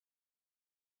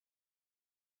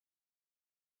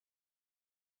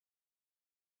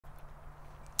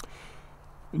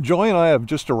Joy and I have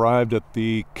just arrived at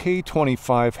the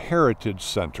K-25 Heritage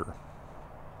Center.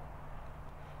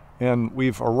 And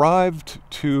we've arrived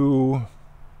to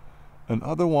an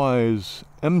otherwise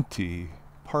empty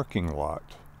parking lot.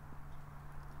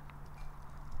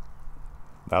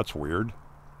 That's weird.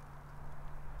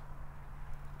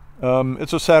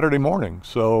 It's a Saturday morning,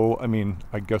 so,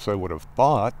 I guess I would have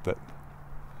thought that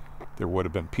there would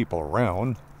have been people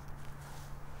around.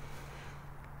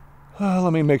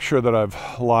 Let me make sure that I've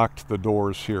locked the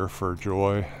doors here for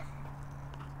Joy.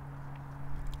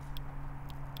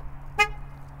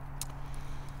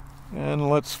 And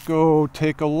let's go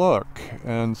take a look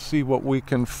and see what we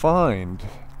can find.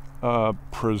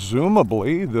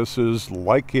 Presumably, this is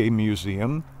like a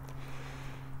museum.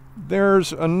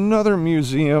 There's another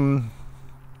museum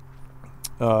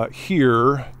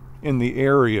here in the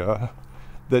area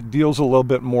that deals a little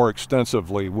bit more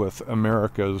extensively with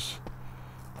America's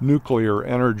nuclear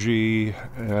energy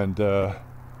and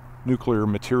nuclear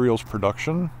materials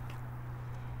production.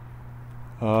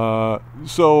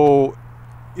 So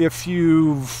if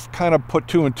you've kind of put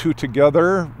two and two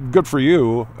together, good for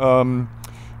you.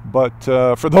 But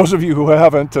for those of you who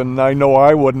haven't, and I know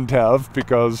I wouldn't have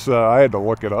because I had to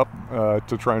look it up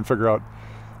to try and figure out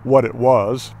what it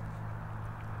was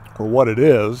or what it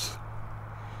is.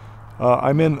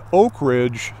 I'm in Oak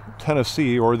Ridge,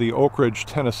 Tennessee, or the Oak Ridge,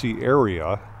 Tennessee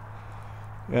area.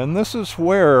 And this is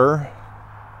where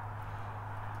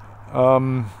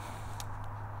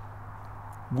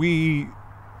we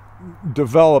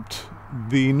developed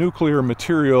the nuclear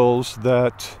materials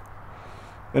that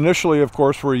initially, of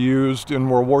course, were used in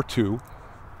World War II,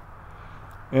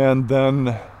 and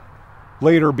then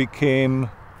later became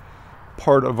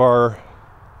part of our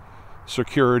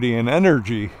security and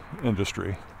energy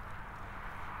industry.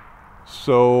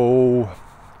 So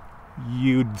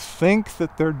you'd think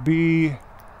that there'd be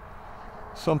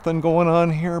something going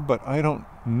on here, but I don't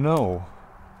know.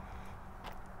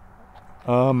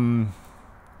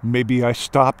 Maybe I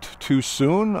stopped too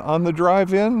soon on the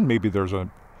drive-in. Maybe there's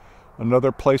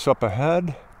another place up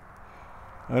ahead.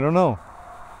 I don't know.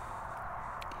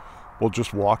 We'll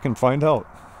just walk and find out.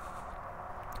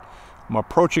 I'm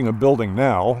approaching a building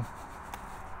now,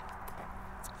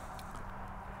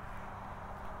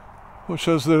 which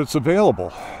says that it's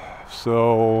available.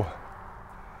 So,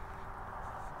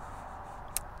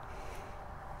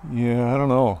 yeah, I don't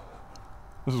know.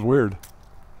 This is weird.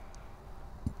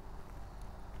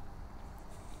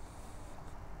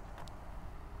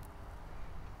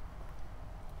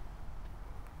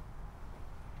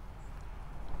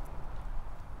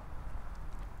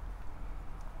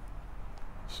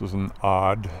 This is an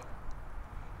odd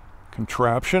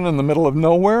contraption in the middle of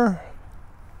nowhere.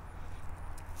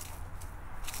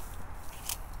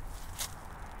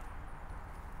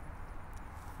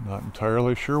 Not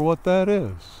entirely sure what that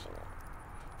is.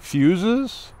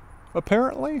 Fuses,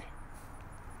 apparently?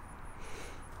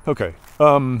 Okay.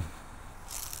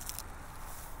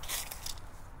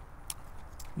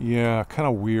 Yeah, kind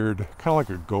of weird. Kind of like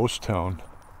a ghost town.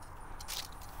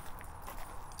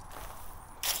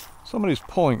 Somebody's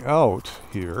pulling out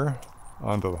here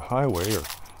onto the highway, or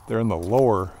they're in the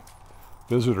lower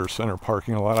visitor center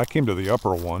parking lot. I came to the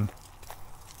upper one.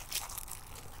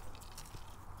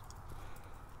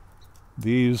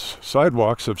 These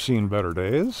sidewalks have seen better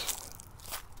days.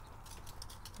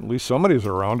 At least somebody's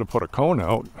around to put a cone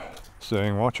out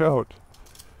saying, watch out.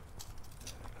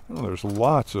 Oh, there's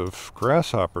lots of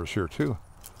grasshoppers here too.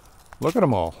 Look at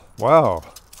them all. Wow,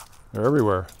 they're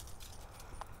everywhere.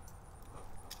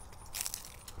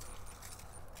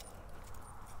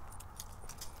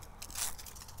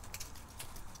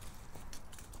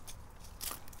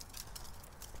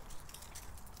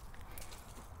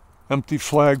 Empty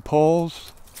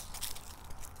flagpoles.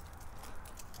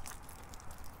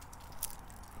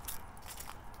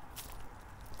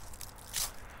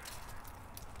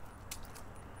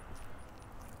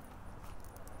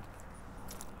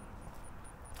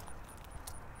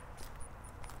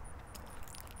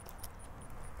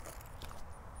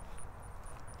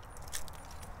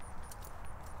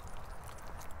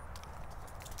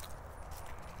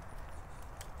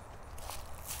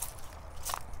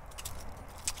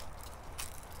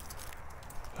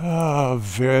 Ah,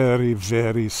 very,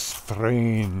 very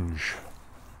strange.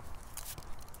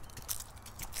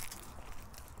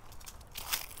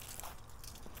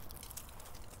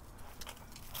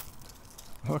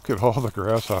 Look at all the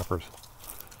grasshoppers.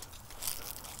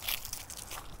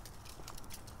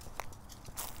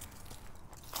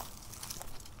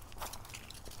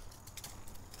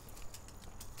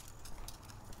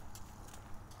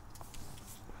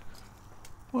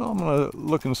 Well, I'm going to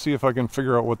look and see if I can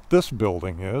figure out what this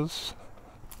building is.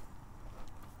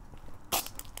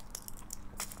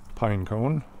 Pine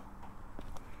cone.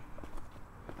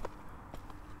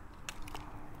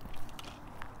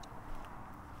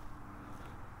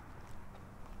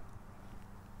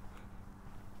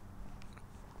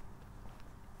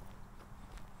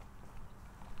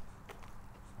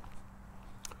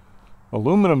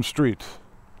 Aluminum Street,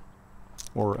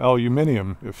 or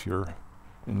aluminium if you're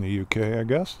in the UK, I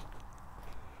guess.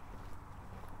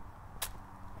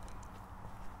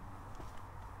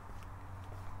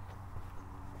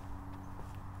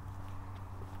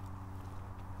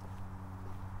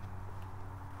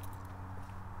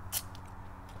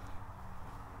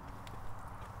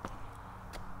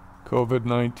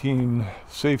 COVID-19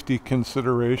 safety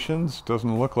considerations.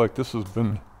 Doesn't look like this has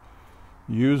been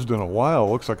used in a while.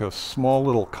 Looks like a small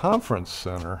little conference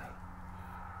center.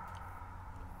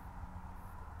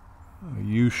 A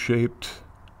U-shaped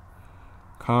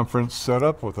conference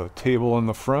setup with a table in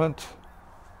the front.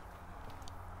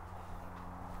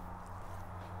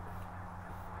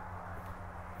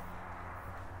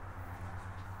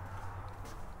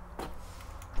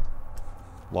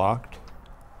 Locked.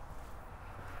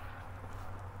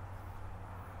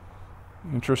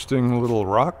 Interesting little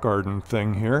rock garden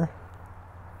thing here.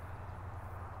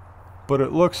 But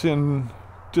it looks in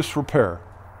disrepair.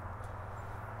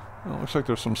 Well, it looks like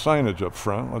there's some signage up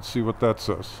front. Let's see what that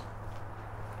says.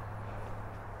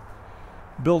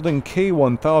 Building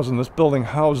K-1000. This building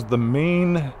housed the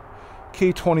main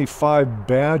K-25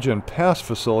 badge and pass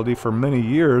facility for many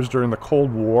years during the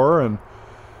Cold War and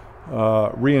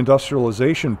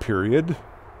reindustrialization period.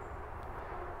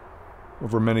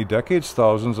 Over many decades,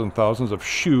 thousands and thousands of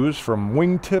shoes, from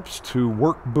wingtips to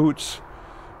work boots,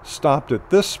 stopped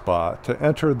at this spot to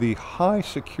enter the high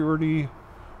security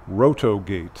Roto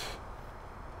Gate.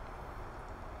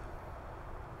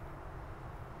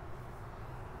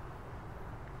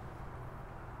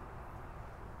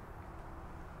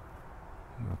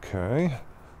 Okay,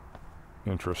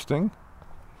 interesting.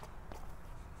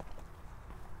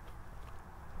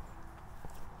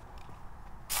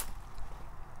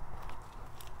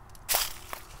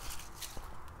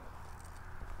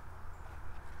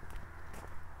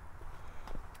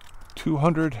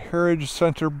 "200 Heritage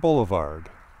Center Boulevard."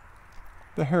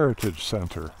 The Heritage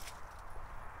Center.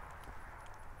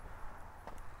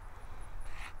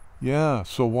 Yeah,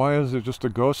 so why is it just a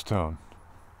ghost town?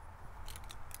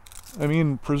 I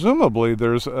mean, presumably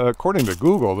there's, according to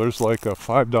Google, there's like a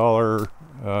 $5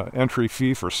 entry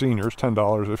fee for seniors,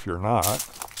 $10 if you're not.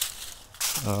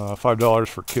 $5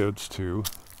 for kids too.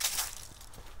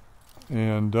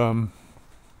 And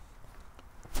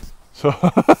so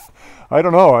I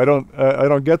don't know. I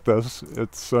don't get this.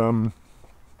 It's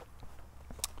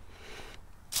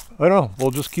I don't know.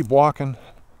 We'll just keep walking.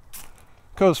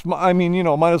 Because, I mean, you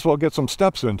know, might as well get some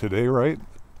steps in today, right?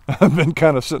 I've been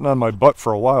kind of sitting on my butt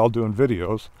for a while doing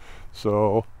videos.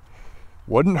 So,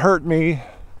 wouldn't hurt me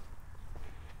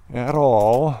at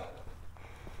all.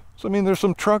 So, I mean, there's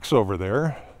some trucks over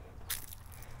there.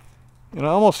 And I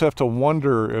almost have to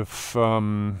wonder if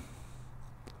that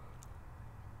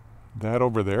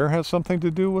over there has something to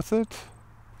do with it.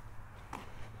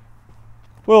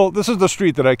 Well, this is the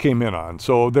street that I came in on,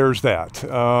 so there's that.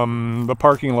 The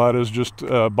parking lot is just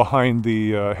behind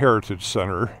the Heritage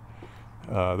Center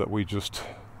that we just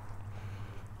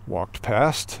walked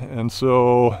past. And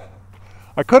so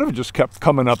I could have just kept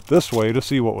coming up this way to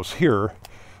see what was here.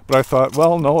 But I thought,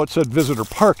 well, no, it said visitor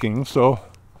parking, so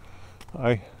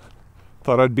I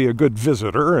thought I'd be a good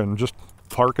visitor and just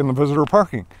park in the visitor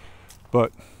parking.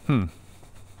 But, a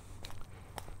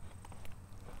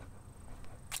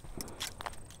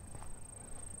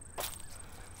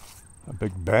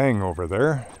big bang over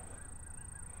there.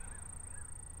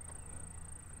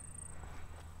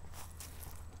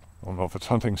 I don't know if it's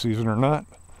hunting season or not.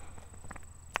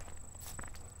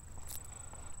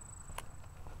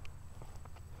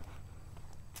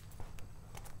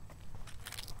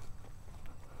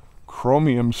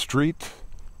 Chromium Street.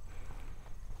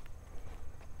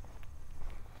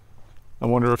 I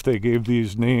wonder if they gave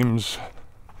these names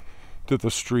to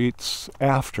the streets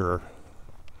after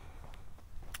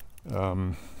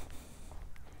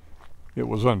it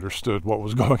was understood what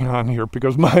was going on here,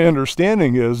 because my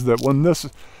understanding is that when this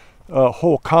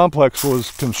whole complex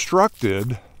was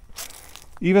constructed,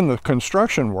 even the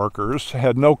construction workers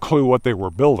had no clue what they were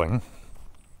building,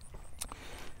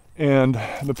 and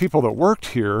the people that worked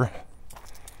here,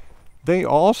 they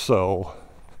also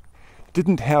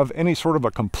didn't have any sort of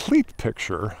a complete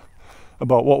picture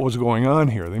about what was going on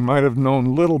here. They might have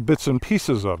known little bits and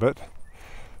pieces of it,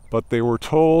 but they were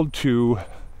told to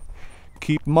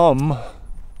keep mum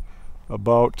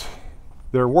about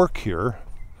their work here.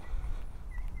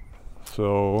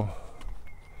 So,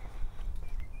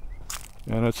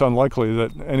 and it's unlikely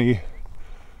that any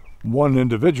one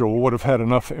individual would have had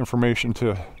enough information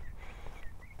to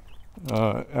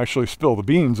actually spill the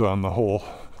beans on the whole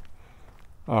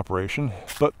operation.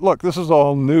 But look, this is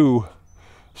all new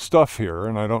stuff here,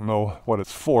 and I don't know what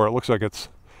it's for. It looks like it's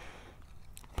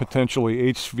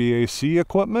potentially HVAC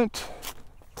equipment.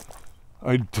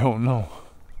 I don't know.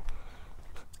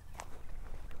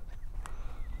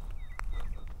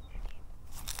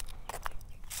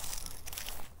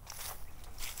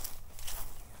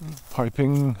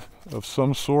 Piping of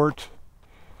some sort.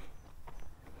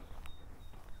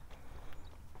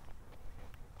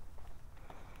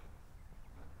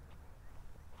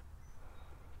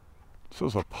 It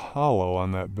says Apollo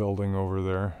on that building over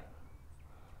there.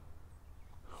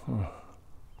 Huh.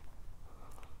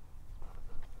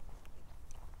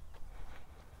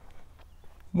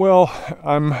 Well,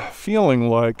 I'm feeling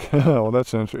like, oh,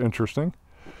 that's interesting.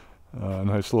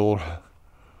 Nice little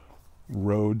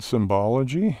road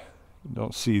symbology. You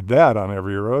don't see that on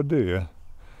every road, do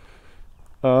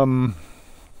you?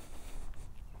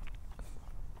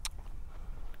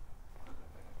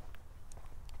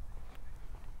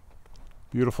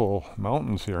 Beautiful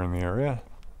mountains here in the area.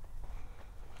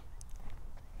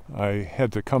 I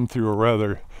had to come through a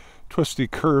rather twisty,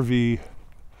 curvy,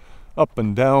 up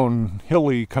and down,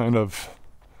 hilly kind of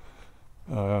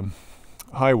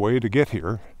highway to get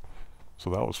here, so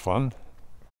that was fun.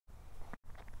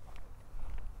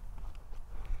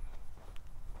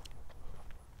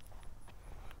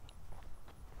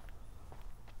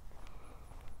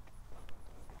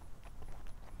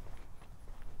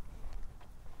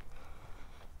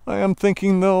 I am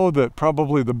thinking, though, that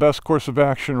probably the best course of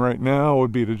action right now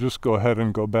would be to just go ahead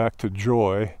and go back to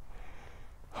Joy,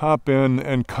 hop in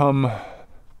and come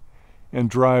and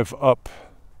drive up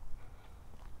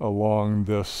along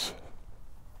this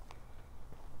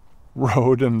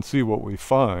road and see what we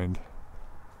find.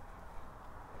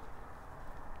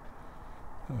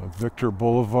 Victor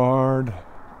Boulevard.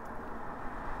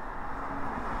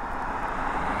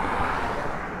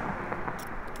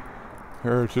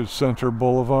 Heritage Center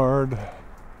Boulevard.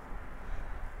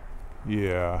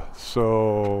 Yeah,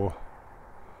 so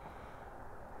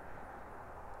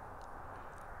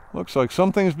looks like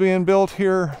something's being built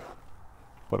here,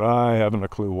 but I haven't a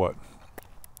clue what.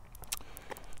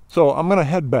 So I'm gonna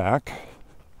head back,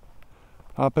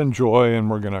 hop in Joy, and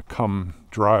we're gonna come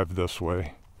drive this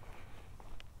way.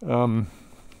 I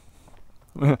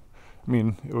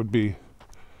mean, it would be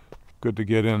good to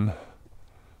get in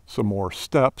some more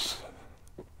steps,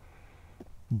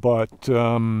 but I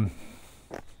don't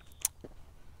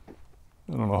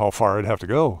know how far I'd have to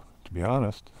go, to be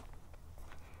honest.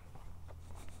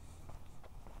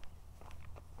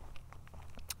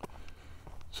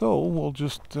 So we'll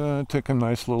just take a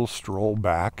nice little stroll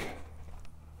back,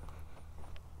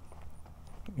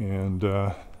 and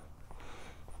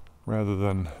rather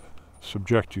than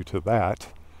subject you to that,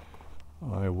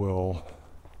 I will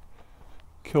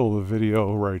kill the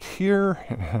video right here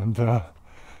and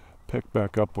pick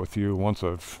back up with you once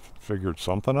I've figured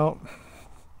something out.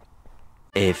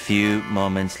 A few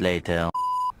moments later.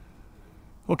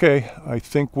 Okay, I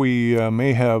think we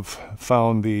may have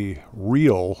found the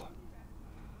real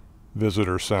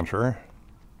visitor center,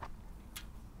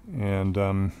 and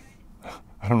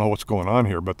I don't know what's going on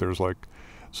here, but there's like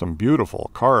some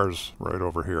beautiful cars right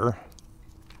over here.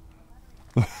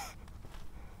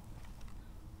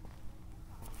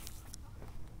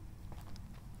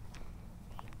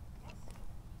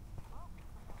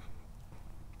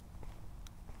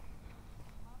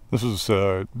 This is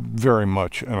very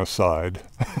much an aside.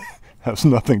 Has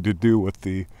nothing to do with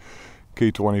the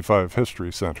K-25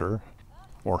 History Center,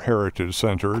 or Heritage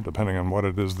Center, depending on what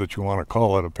it is that you want to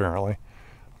call it, apparently.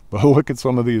 But look at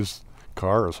some of these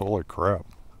cars, holy crap.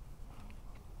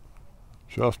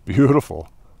 Just beautiful.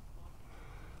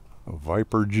 A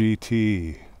Viper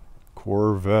GT,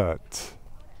 Corvette.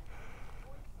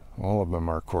 All of them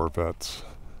are Corvettes.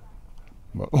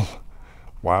 But,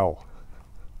 wow.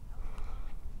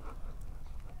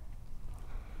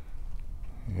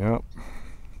 Yep.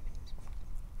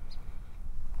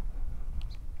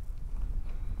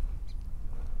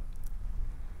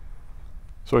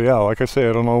 So yeah, like I say,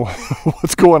 I don't know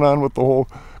what's going on with the whole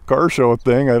car show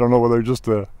thing. I don't know whether just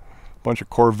a bunch of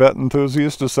Corvette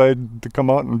enthusiasts decide to come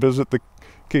out and visit the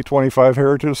K-25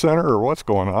 Heritage Center, or what's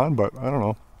going on, but I don't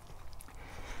know.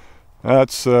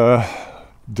 That's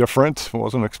different.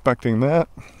 Wasn't expecting that.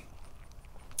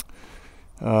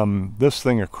 This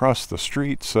thing across the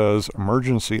street says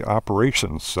Emergency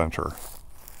Operations Center.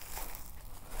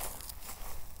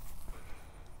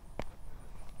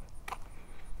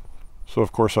 So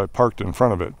of course I parked in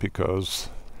front of it because,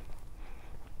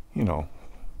 you know,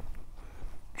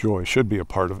 joy should be a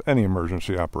part of any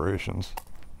emergency operations.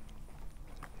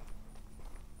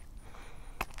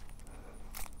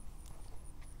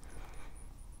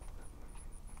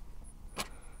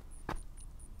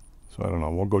 So I don't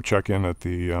know, we'll go check in at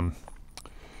the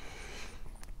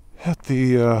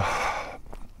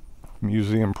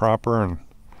museum proper, and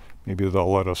maybe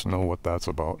they'll let us know what that's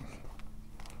about.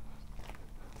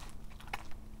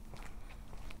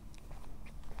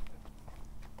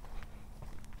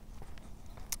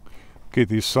 Okay,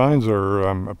 these signs are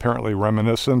apparently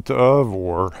reminiscent of,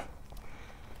 or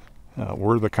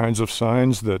were the kinds of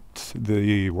signs that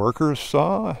the workers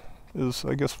saw, is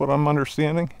I guess what I'm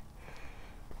understanding.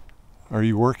 Are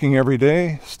you working every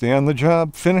day? Stay on the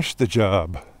job, finish the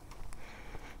job.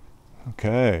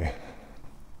 Okay.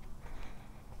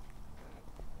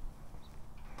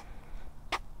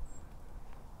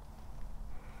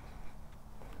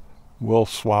 We'll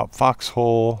swap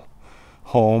foxhole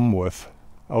home with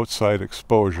outside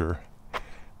exposure.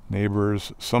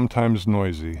 Neighbors sometimes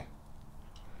noisy.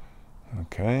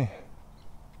 Okay.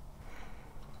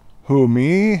 Who,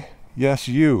 me? Yes,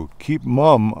 you. Keep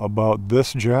mum about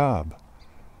this job.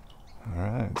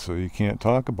 Alright, so you can't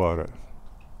talk about it.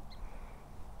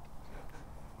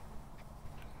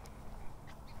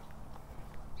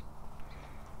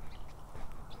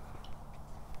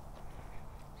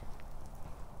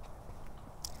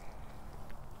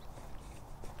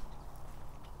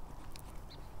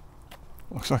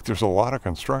 Looks like there's a lot of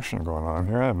construction going on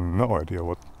here. I have no idea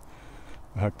what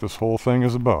the heck this whole thing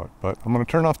is about. But I'm going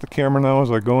to turn off the camera now as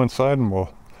I go inside, and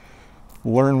we'll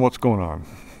learn what's going on.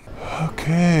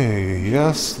 Okay,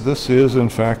 yes, this is in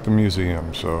fact the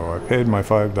museum. So I paid my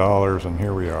 $5 and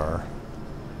here we are.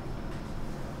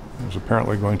 There's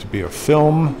apparently going to be a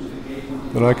film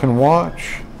that I can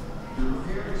watch.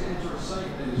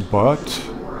 But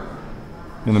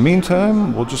in the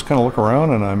meantime, we'll just kind of look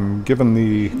around, and I'm given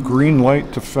the green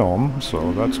light to film,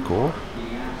 so that's cool.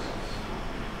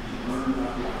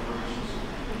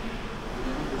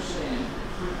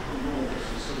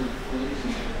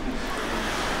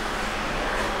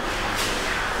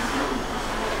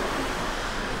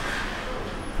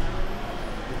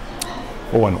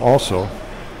 Oh, and also,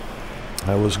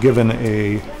 I was given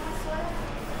a, if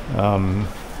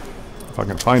I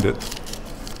can find it,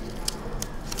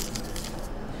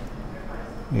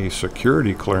 a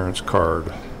security clearance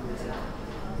card.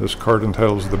 This card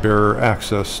entitles the bearer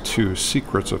access to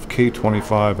secrets of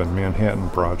K-25 and Manhattan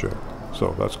Project.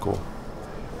 So that's cool.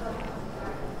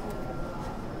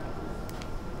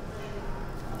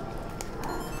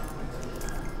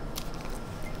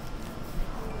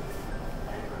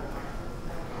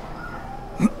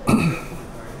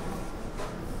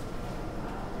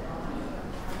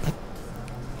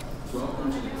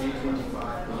 Welcome to the K-25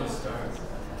 bus.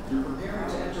 You're preparing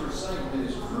to enter a site that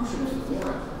is crucial to the war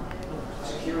effort.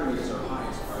 Security is our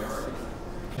highest priority.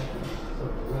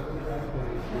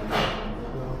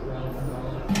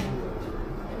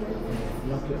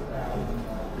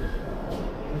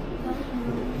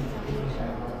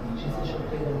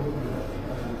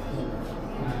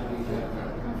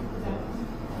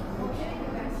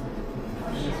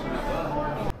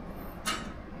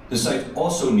 The site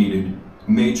also needed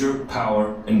major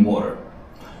power and water.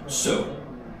 So,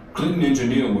 Clinton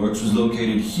Engineer Works was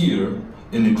located here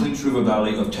in the Clinch River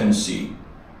Valley of Tennessee.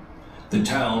 The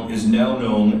town is now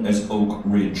known as Oak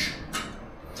Ridge.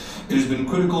 It has been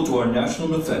critical to our national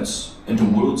defense and to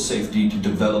world safety to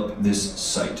develop this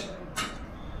site.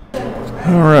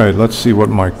 All right, let's see what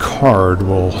my card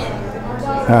will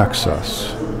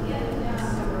access.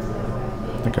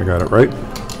 I think I got it right.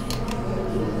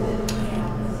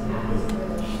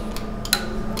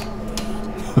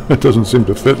 It doesn't seem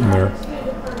to fit in there.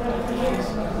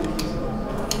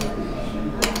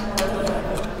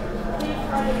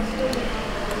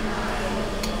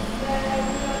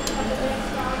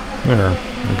 There,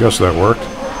 I guess that worked.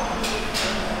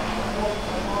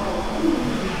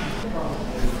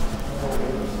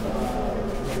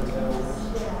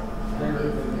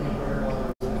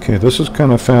 Okay, this is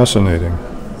kind of fascinating.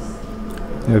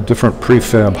 They have different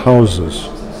prefab houses.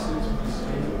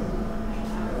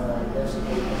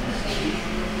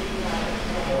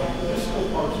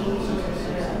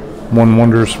 One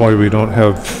wonders why we don't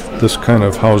have this kind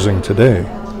of housing today.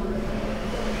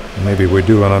 Maybe we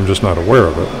do and I'm just not aware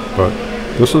of it, but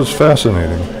this is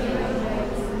fascinating.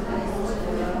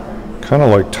 Kind of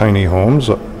like tiny homes.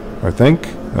 I think.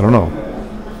 I don't know.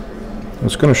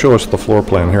 It's going to show us the floor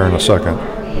plan here in a second.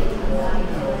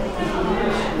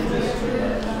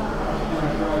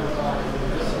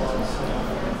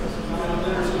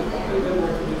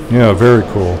 Yeah, very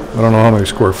cool. I don't know how many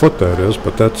square foot that is,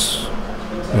 but that's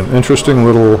an interesting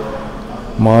little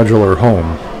modular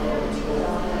home.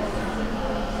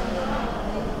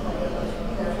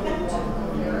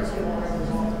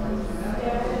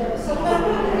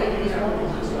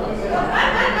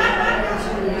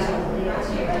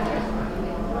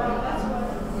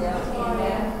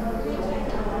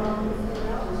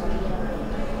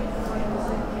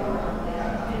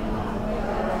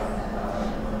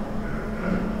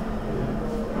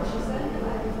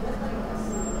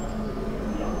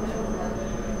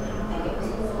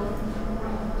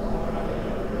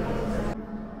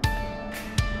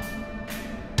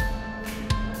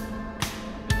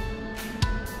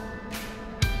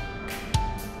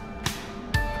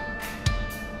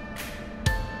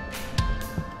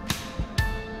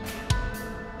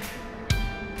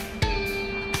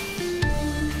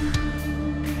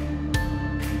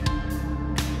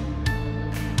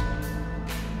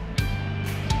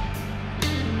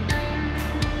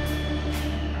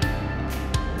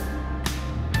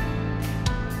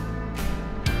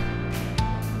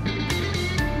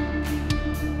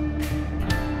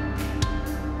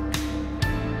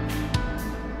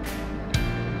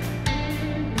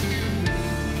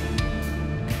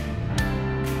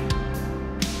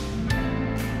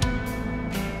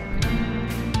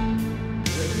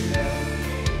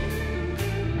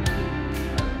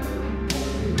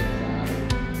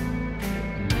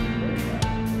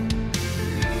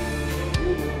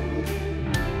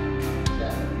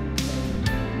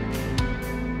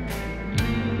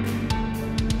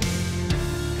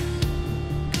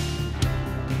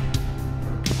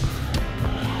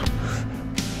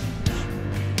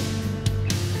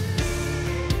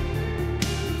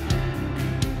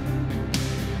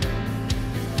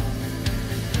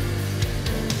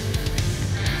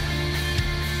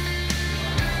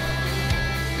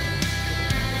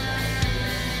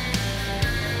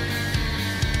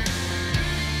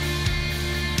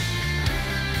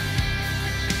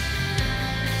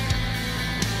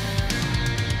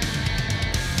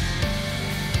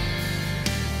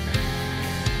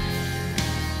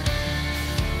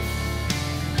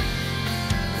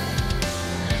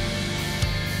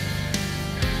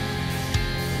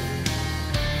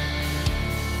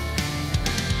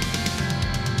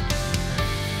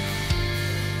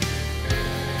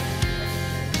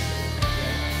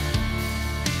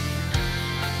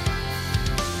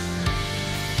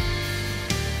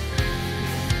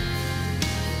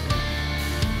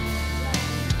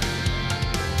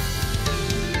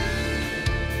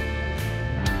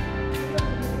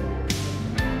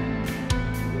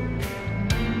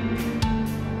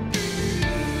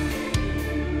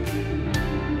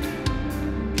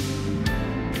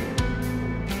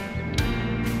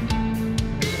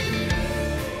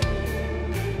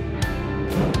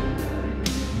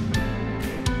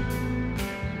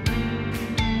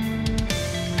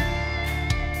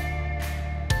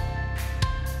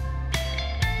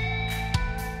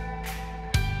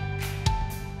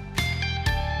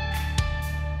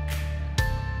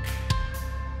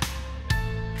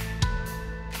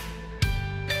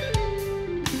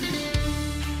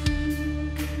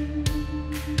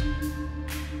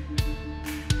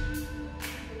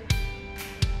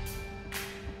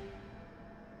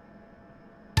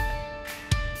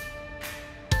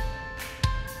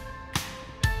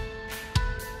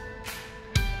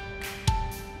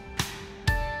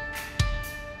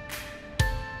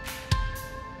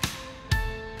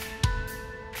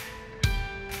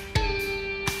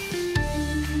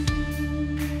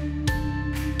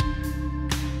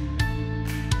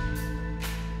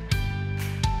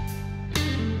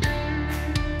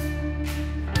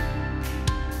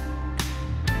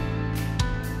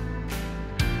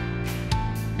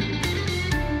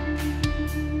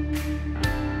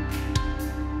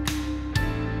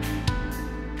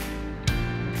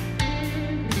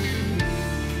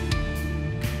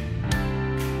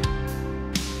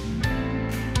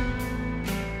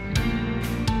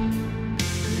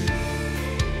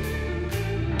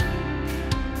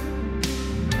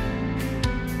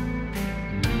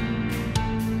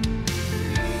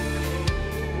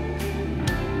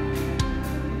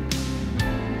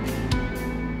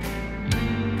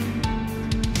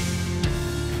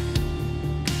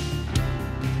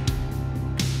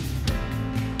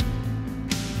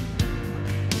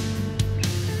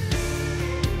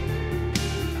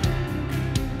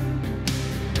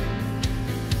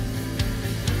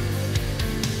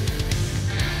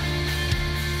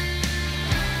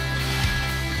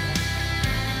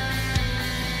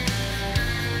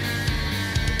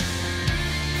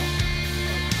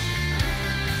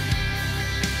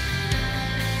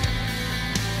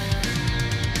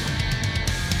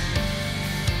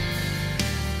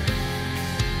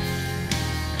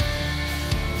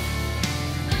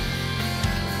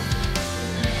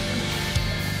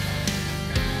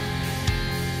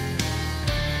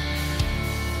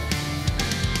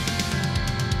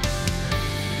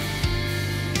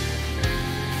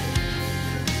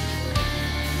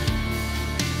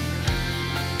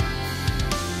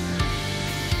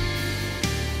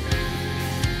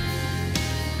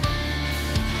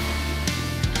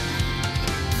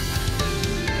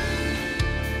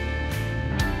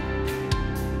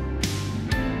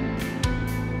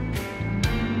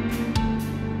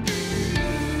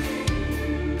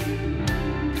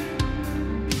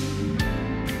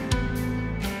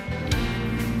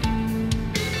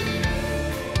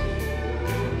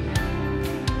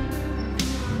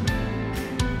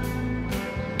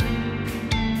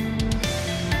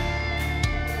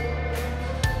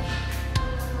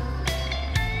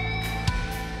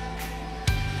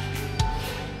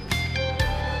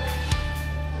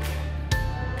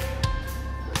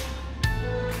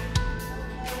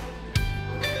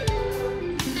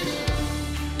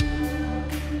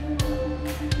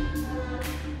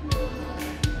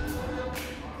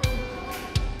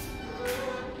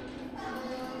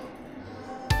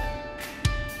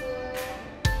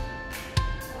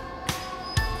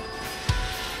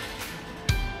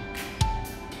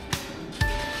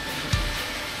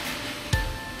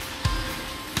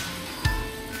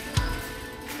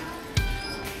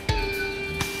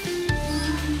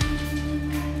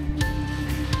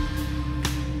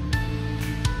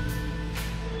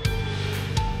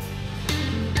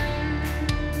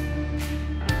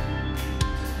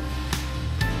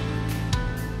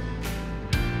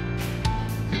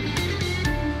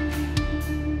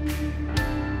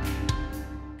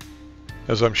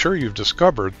 As I'm sure you've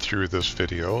discovered through this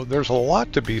video, there's a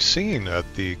lot to be seen at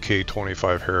the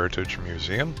K-25 Heritage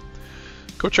Museum.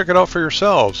 Go check it out for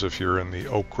yourselves if you're in the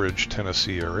Oak Ridge,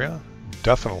 Tennessee area.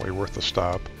 Definitely worth a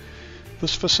stop.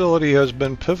 This facility has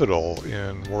been pivotal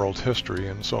in world history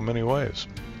in so many ways.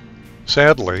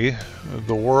 Sadly,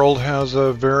 the world has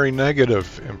a very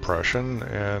negative impression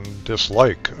and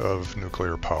dislike of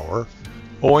nuclear power,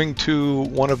 owing to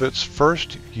one of its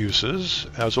first uses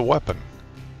as a weapon,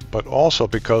 but also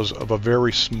because of a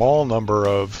very small number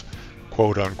of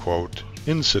quote-unquote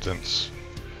incidents.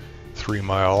 3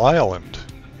 Mile Island,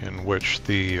 in which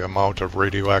the amount of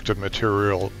radioactive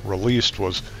material released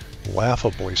was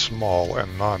laughably small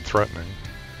and non-threatening.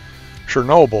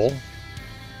 Chernobyl,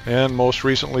 and most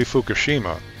recently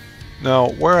Fukushima. Now,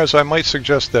 whereas I might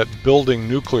suggest that building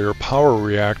nuclear power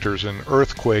reactors in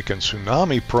earthquake and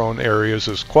tsunami-prone areas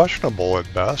is questionable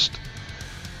at best,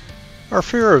 our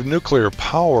fear of nuclear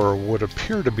power would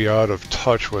appear to be out of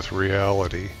touch with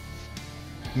reality.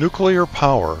 Nuclear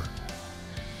power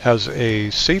has a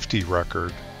safety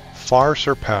record far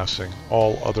surpassing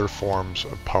all other forms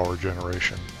of power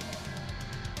generation.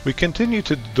 We continue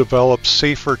to develop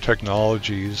safer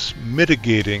technologies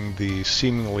mitigating the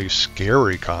seemingly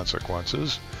scary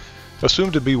consequences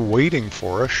assumed to be waiting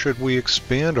for us should we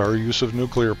expand our use of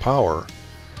nuclear power.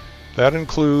 That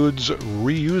includes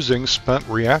reusing spent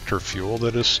reactor fuel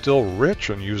that is still rich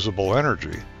in usable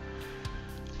energy.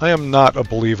 I am not a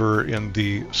believer in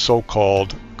the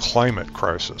so-called climate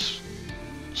crisis.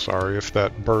 Sorry if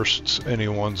that bursts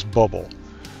anyone's bubble.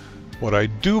 What I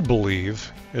do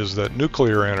believe is that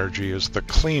nuclear energy is the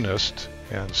cleanest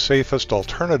and safest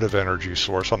alternative energy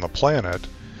source on the planet,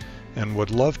 and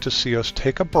would love to see us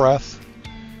take a breath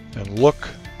and look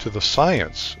to the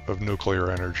science of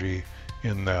nuclear energy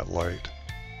in that light.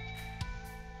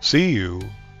 See you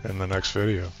in the next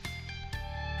video.